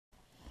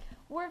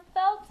We're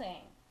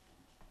felting.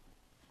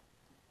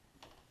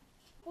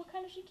 What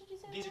kind of sheep did you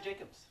say? These are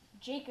Jacobs.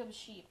 Jacobs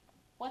sheep.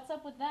 What's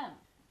up with them?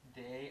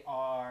 They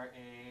are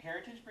a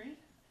heritage breed,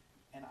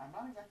 and I'm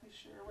not exactly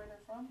sure where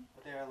they're from,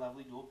 but they're a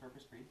lovely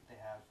dual-purpose breed. They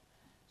have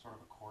sort of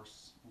a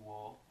coarse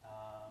wool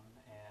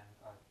and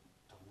a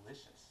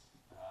delicious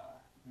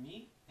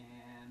meat,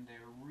 and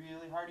they're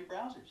really hardy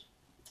browsers.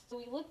 So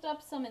we looked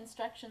up some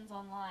instructions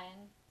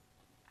online,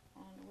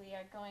 and we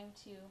are going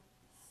to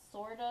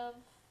sort of,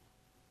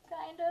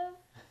 kind of,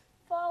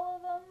 follow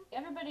them.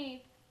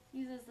 Everybody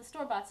uses the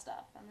store-bought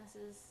stuff, and this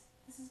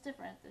is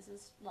different. This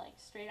is like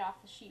straight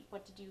off the sheep.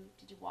 What did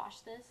you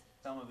wash this?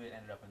 Some of it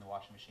ended up in the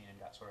washing machine and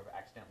got sort of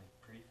accidentally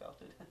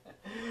pre-felted,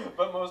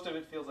 but most of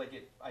it feels like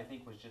it, I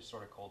think, was just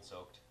sort of cold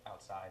soaked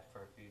outside for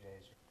a few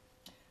days.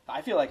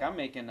 I feel like I'm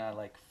making a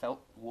like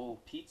felt wool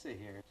pizza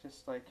here,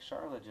 just like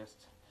Charlotte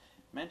just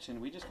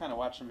mentioned. We just kind of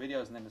watched some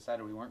videos and then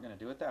decided we weren't going to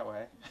do it that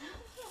way,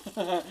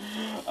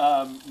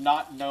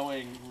 not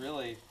knowing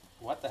really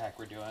what the heck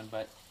we're doing,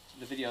 but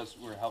the videos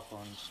were helpful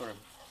in sort of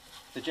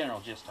the general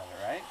gist of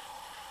it, right?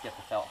 Get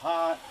the felt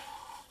hot,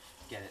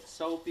 get it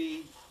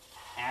soapy,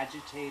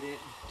 agitate it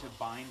to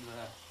bind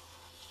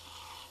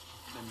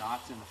the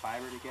knots in the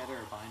fiber together,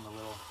 or bind the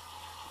little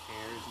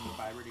hairs in the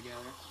fiber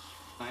together.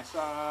 I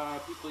saw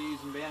people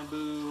using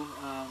bamboo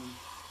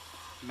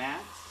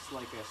mats,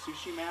 like a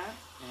sushi mat,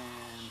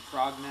 and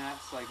frog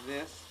mats like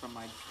this from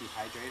my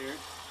dehydrator,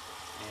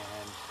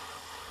 and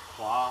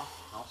cloth,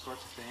 all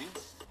sorts of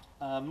things.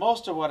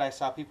 Most of what I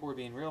saw, people were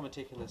being real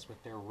meticulous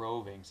with their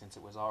roving, since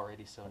it was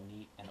already so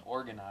neat and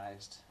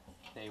organized.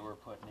 They were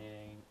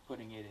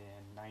putting it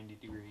in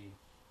 90-degree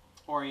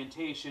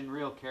orientation,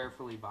 real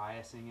carefully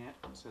biasing it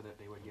so that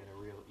they would get a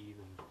real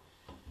even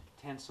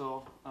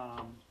tensile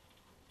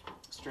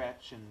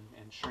stretch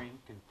and shrink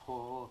and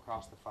pull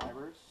across the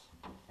fibers.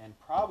 And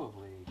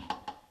probably,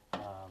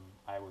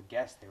 I would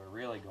guess they were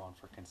really going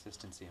for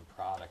consistency in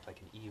product,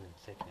 like an even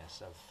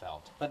thickness of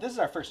felt. But this is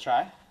our first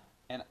try,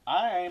 and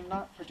I am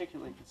not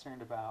particularly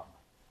concerned about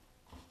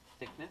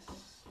thickness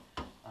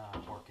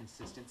or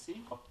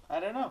consistency. I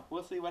don't know.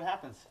 We'll see what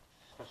happens,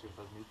 especially with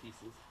those new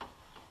pieces.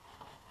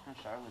 How's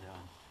Charlotte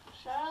doing?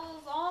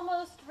 Charlotte's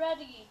almost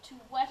ready to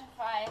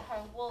wetify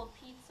her wool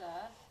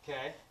pizza.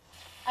 Okay.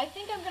 I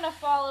think I'm going to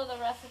follow the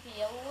recipe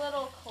a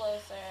little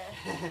closer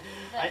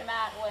than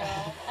Matt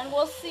will, and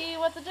we'll see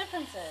what the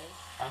difference is.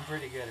 I'm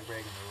pretty good at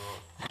breaking the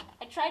rules.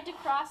 I tried to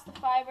cross the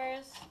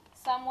fibers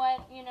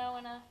somewhat, you know,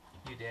 in a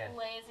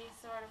lazy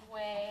sort of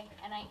way,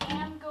 and I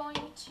am going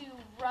to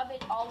rub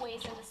it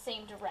always in the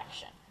same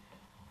direction.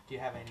 Do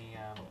you have any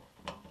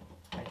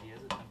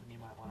ideas of something you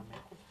might want to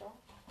make with felt?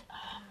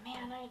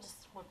 Man, I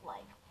just would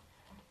like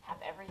have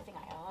everything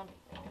I own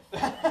be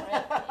made of felt,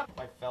 really.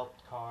 My felt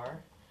car.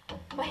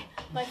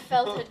 My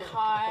felted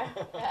car,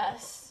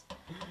 yes.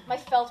 My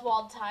felt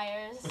walled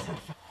tires. I'm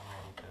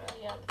ready for that.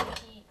 Yeah, the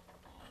heat.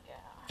 There you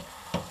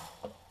go.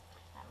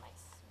 That might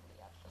sweet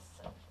up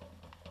the soap.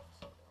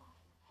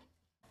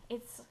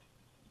 It's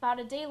about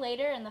a day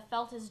later and the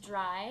felt is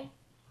dry.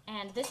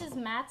 And this is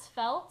Matt's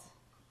felt.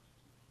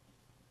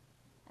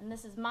 And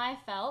this is my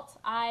felt.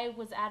 I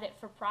was at it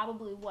for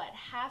probably, what,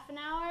 half an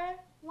hour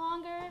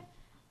longer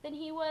than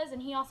he was.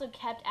 And he also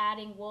kept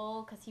adding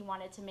wool because he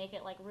wanted to make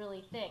it like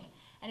really thick.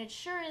 And it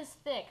sure is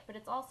thick, but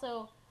it's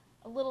also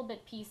a little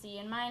bit piecey.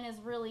 And mine is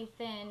really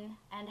thin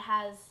and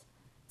has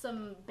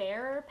some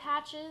barer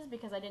patches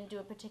because I didn't do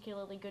a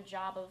particularly good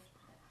job of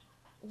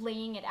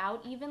laying it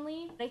out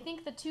evenly. I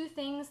think the two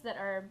things that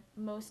are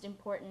most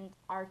important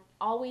are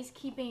always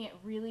keeping it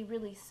really,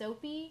 really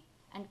soapy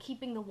and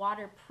keeping the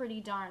water pretty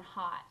darn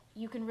hot.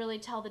 You can really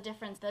tell the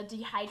difference. The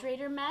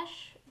dehydrator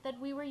mesh that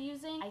we were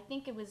using, I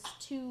think it was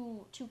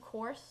too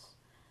coarse.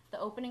 The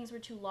openings were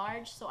too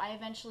large, so I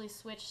eventually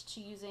switched to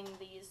using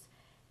these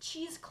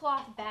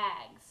cheesecloth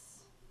bags,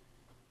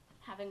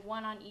 having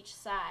one on each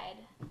side.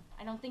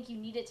 I don't think you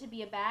need it to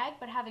be a bag,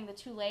 but having the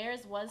two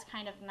layers was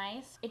kind of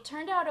nice. It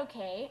turned out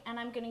okay, and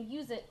I'm gonna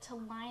use it to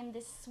line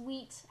this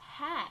sweet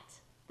hat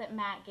that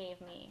Matt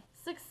gave me.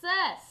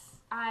 Success!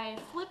 I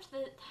flipped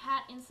the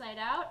hat inside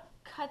out,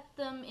 cut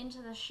them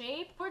into the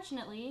shape.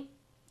 Fortunately,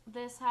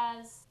 this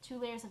has 2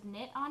 layers of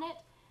knit on it,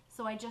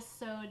 so I just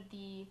sewed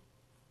the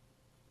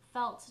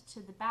felt to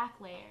the back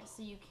layer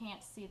so you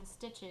can't see the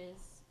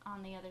stitches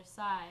on the other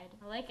side.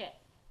 I like it.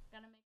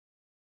 Gotta make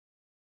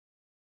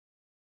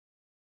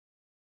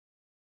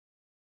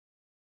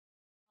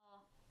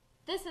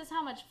This is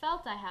how much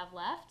felt I have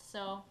left,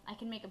 so I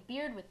can make a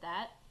beard with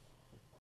that.